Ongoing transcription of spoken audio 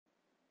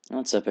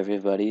What's up,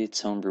 everybody?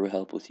 It's Homebrew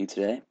Help with you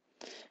today,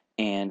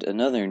 and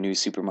another new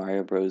Super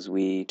Mario Bros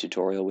Wii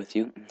tutorial with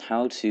you.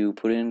 How to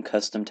put in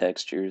custom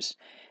textures,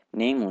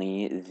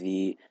 namely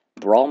the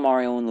Brawl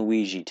Mario and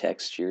Luigi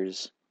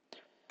textures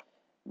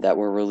that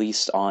were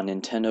released on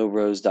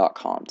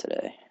NintendoBros.com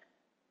today.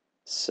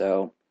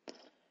 So,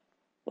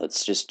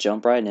 let's just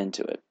jump right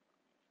into it.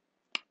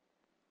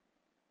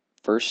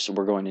 First,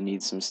 we're going to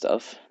need some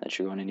stuff that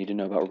you're going to need to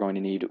know about. We're going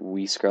to need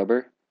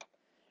WiiScrubber.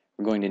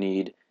 We're going to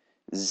need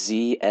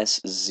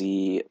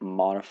SZSModifier,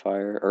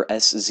 or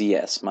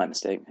SZS, my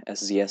mistake,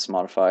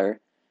 SZSModifier.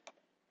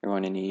 You're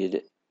going to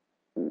need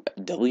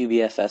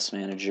WBFS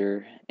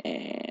Manager,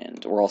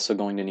 and we're also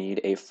going to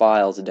need a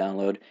file to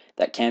download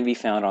that can be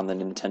found on the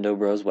Nintendo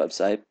Bros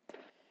website,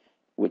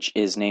 which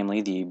is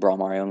namely the Brawl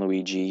Mario and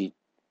Luigi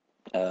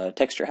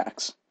texture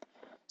hacks.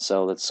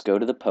 So let's go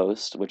to the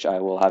post, which I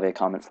will have a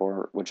comment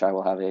for, which I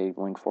will have a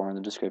link for in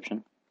the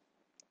description.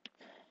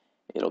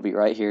 It'll be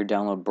right here.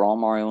 Download Brawl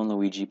Mario and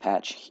Luigi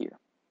patch here.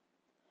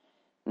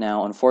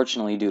 Now,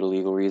 unfortunately, due to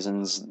legal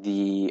reasons,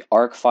 the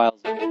ARC files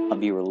will not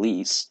be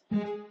released.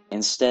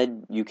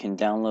 Instead, you can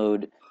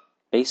download,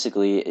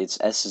 basically, it's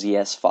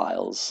SZS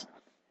files,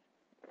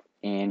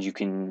 and you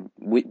can,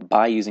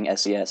 by using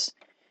SZS,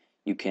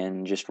 you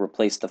can just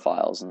replace the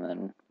files and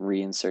then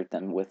reinsert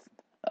them with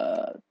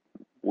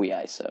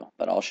WiiISO,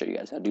 but I'll show you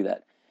guys how to do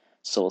that.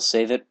 So we'll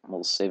save it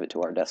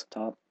to our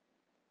desktop.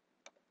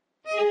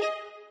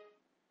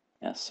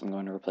 Yes, I'm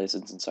going to replace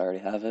it since I already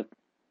have it.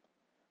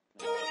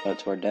 Go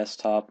to our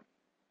desktop,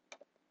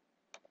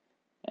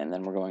 and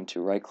then we're going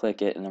to right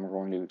click it, and then we're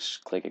going to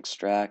click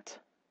extract,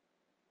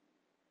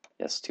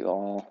 yes to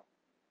all,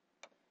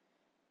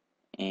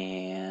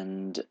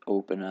 and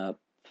open up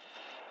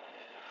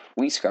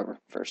WiiScrubber,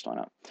 first one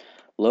up.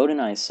 Load an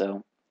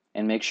ISO,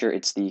 and make sure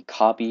it's the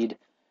copied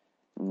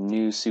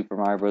new Super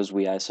Mario Bros.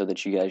 Wii ISO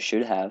that you guys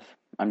should have.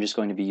 I'm just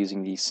going to be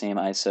using the same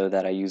ISO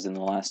that I used in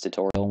the last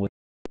tutorial with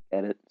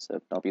edit, so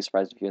don't be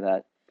surprised to hear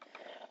that.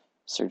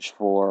 Search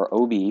for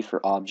OB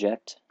for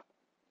object,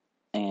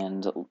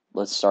 and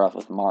let's start off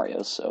with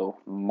Mario. So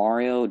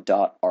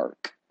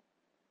Mario.arc.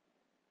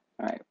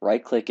 Alright,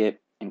 right click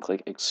it and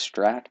click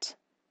extract,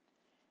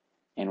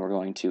 and we're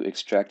going to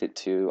extract it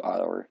to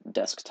our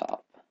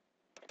desktop.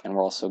 And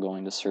we're also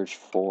going to search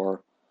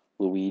for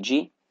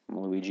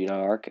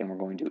Luigi.arc, and we're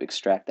going to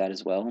extract that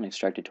as well and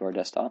extract it to our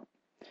desktop.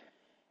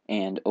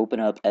 And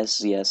open up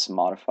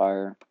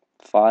SZSModifier,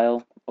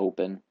 file,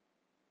 open,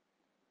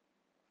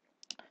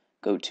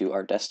 go to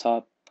our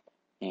desktop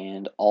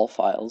and all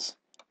files,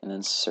 and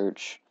then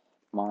search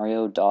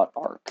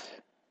Mario.arc,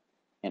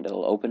 and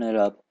it'll open it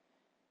up,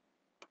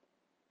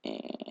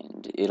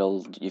 and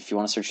if you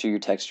want to search through your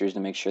textures to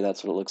make sure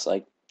that's what it looks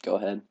like, go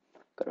ahead,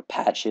 go to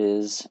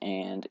patches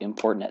and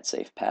import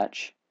netsafe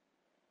patch,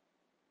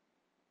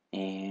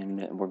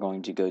 and we're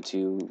going to go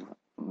to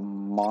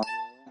Brawl.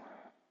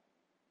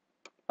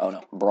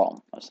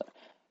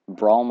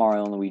 Brawl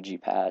Mario and Luigi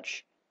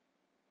patch.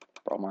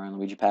 Brawl Mario and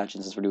Luigi patch,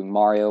 and since we're doing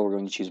Mario, we're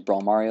going to choose Brawl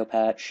Mario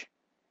patch,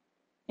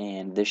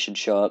 and this should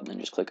show up, and then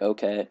just click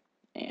OK,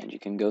 and you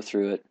can go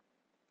through it,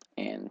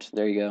 and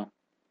there you go.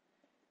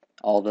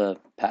 All the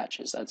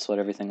patches, that's what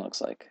everything looks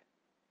like.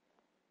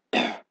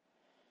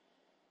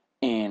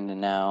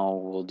 And now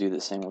we'll do the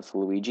same with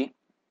Luigi.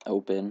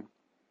 Open,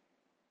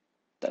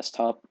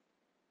 desktop,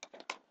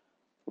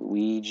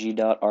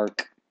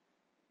 Luigi.arc,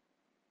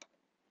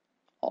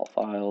 all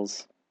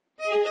files.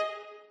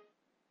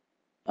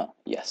 Oh,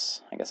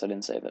 yes, I guess I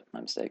didn't save it, my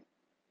mistake.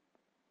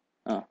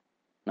 Oh,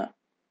 no,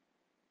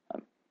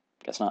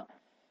 guess not.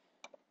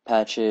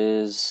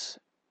 Patches,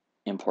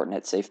 import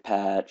netsafe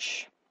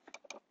patch,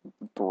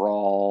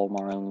 Brawl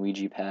Mario and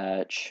Luigi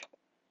patch,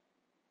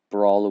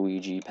 Brawl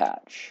Luigi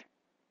patch,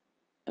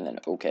 and then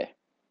OK.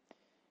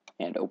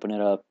 And open it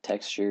up,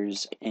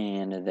 textures,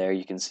 and there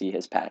you can see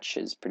his patch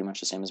is pretty much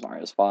the same as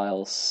Mario's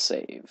file.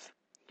 Save.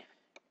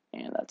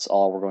 And that's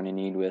all we're going to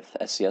need with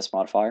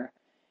SZSModifier.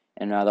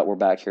 And now that we're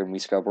back here in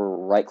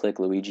WiiScrubber, right-click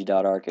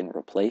Luigi.arc and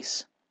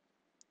replace.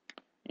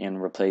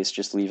 And replace,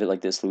 just leave it like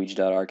this,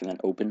 Luigi.arc, and then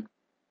open.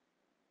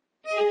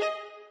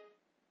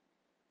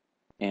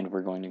 And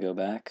we're going to go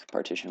back,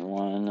 partition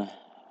 1,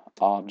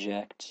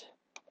 object,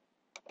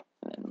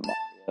 and then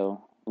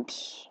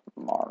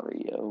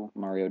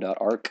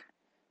Mario.arc,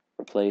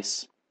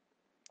 replace,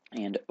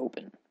 and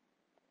open,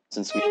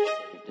 since we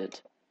saved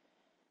it.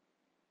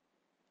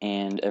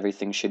 And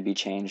everything should be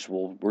changed.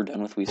 We're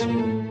done with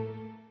WiiScrubber.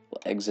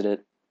 We'll exit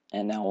it,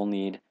 and now we'll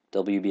need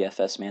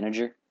WBFS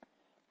Manager.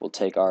 We'll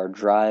take our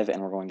drive,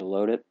 and we're going to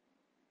load it,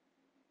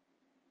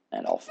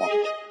 and I'll find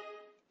it.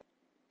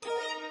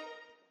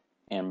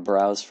 And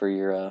browse for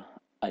your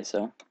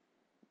ISO.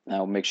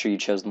 Now make sure you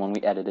chose the one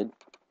we edited,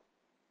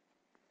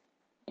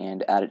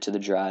 and add it to the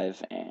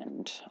drive,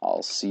 and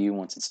I'll see you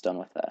once it's done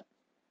with that.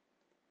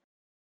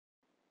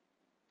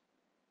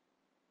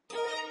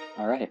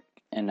 Alright,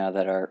 and now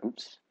that our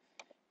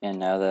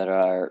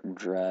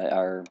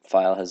our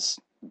file has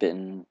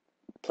been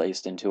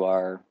placed into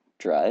our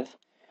drive,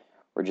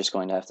 we're just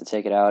going to have to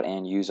take it out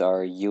and use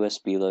our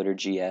USB loader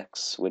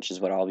GX, which is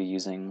what I'll be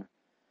using.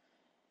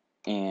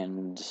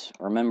 And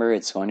remember,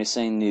 it's going to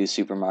say new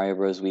Super Mario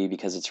Bros. Wii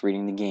because it's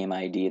reading the game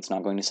ID. It's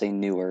not going to say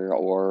newer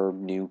or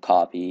new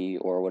copy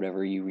or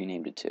whatever you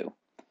renamed it to.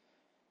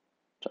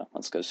 So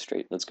let's go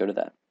to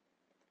that.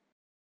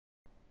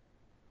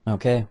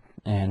 Okay,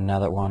 and now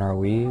that we're on our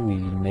Wii, we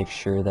make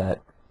sure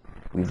that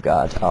we've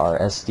got our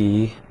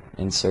SD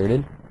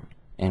inserted,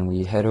 and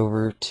we head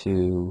over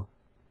to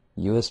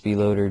USB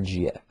Loader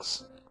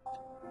GX,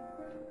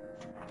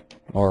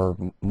 or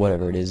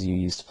whatever it is you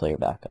use to play your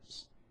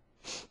backups.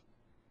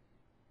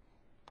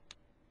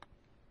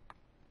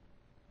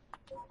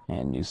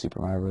 And new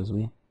Super Mario Bros.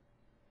 Wii.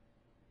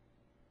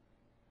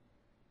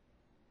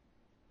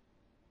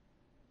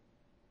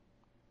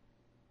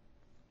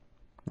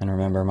 And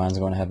remember, mine's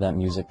going to have that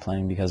music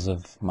playing because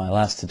of my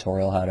last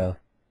tutorial how to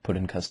put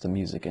in custom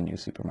music in new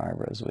Super Mario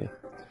Bros. Wii.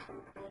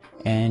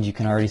 And you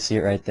can already see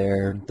it right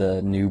there,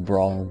 the new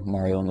Brawl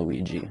Mario and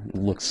Luigi. It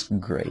looks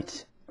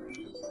great.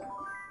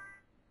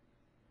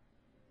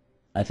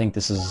 I think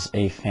this is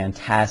a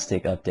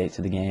fantastic update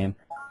to the game.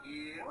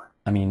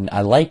 I mean,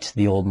 I liked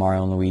the old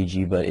Mario and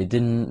Luigi, but it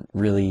didn't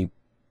really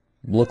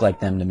look like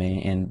them to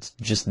me, and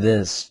just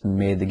this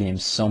made the game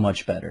so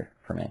much better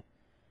for me.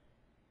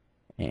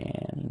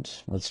 And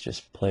let's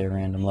just play a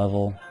random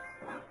level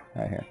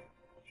right here.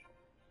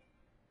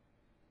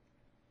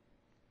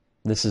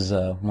 This is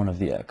one of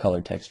the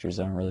color textures.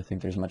 I don't really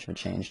think there's much of a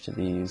change to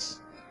these.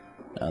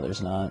 No,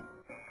 there's not.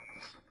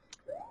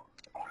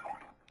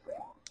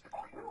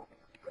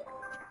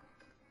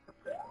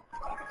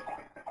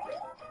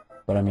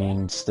 But I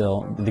mean,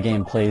 still, the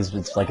game plays,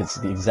 it's like it's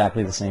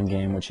exactly the same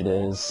game, which it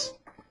is.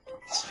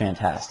 It's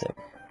fantastic.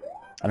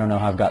 I don't know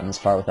how I've gotten this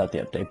far without the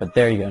update, but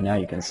there you go, now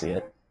you can see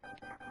it.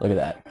 Look at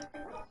that.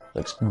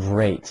 Looks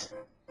great.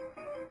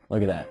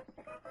 Look at that.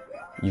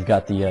 You've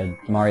got the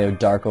Mario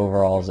dark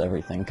overalls,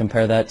 everything.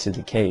 Compare that to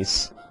the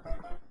case.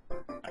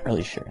 Not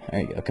really sure.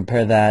 There you go.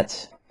 Compare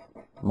that,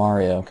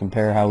 Mario.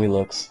 Compare how he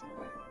looks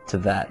to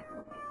that.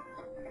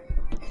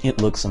 It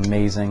looks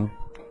amazing.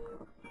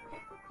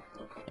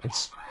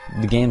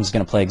 The game's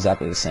gonna play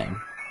exactly the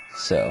same.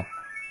 So,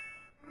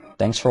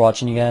 thanks for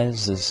watching, you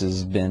guys. This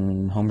has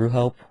been Homebrew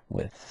Help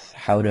with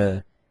how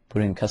to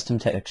put in custom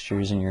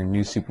textures in your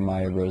new Super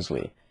Mario Bros.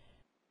 Wii.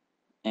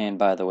 And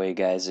by the way,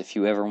 guys, if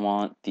you ever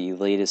want the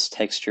latest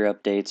texture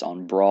updates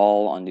on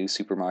Brawl, on new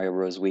Super Mario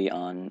Bros. Wii,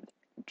 on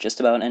just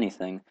about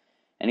anything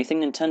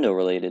Nintendo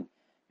related,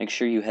 make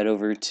sure you head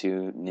over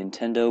to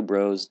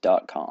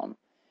nintendobros.com.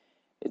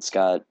 It's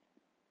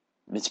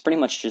pretty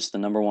much just the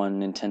 #1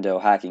 Nintendo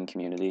hacking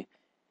community.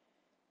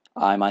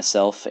 I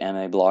myself am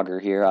a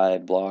blogger here. I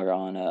blog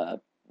on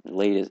the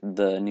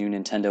new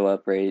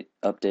Nintendo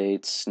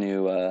updates,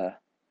 new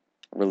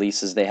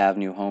releases they have,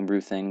 new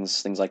homebrew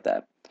things like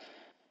that.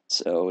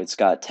 So it's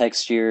got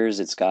textures,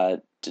 it's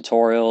got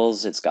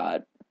tutorials, it's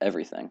got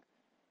everything.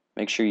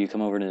 Make sure you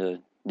come over to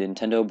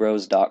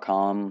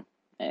nintendobros.com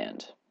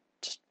and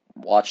just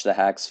watch the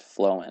hacks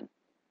flow in.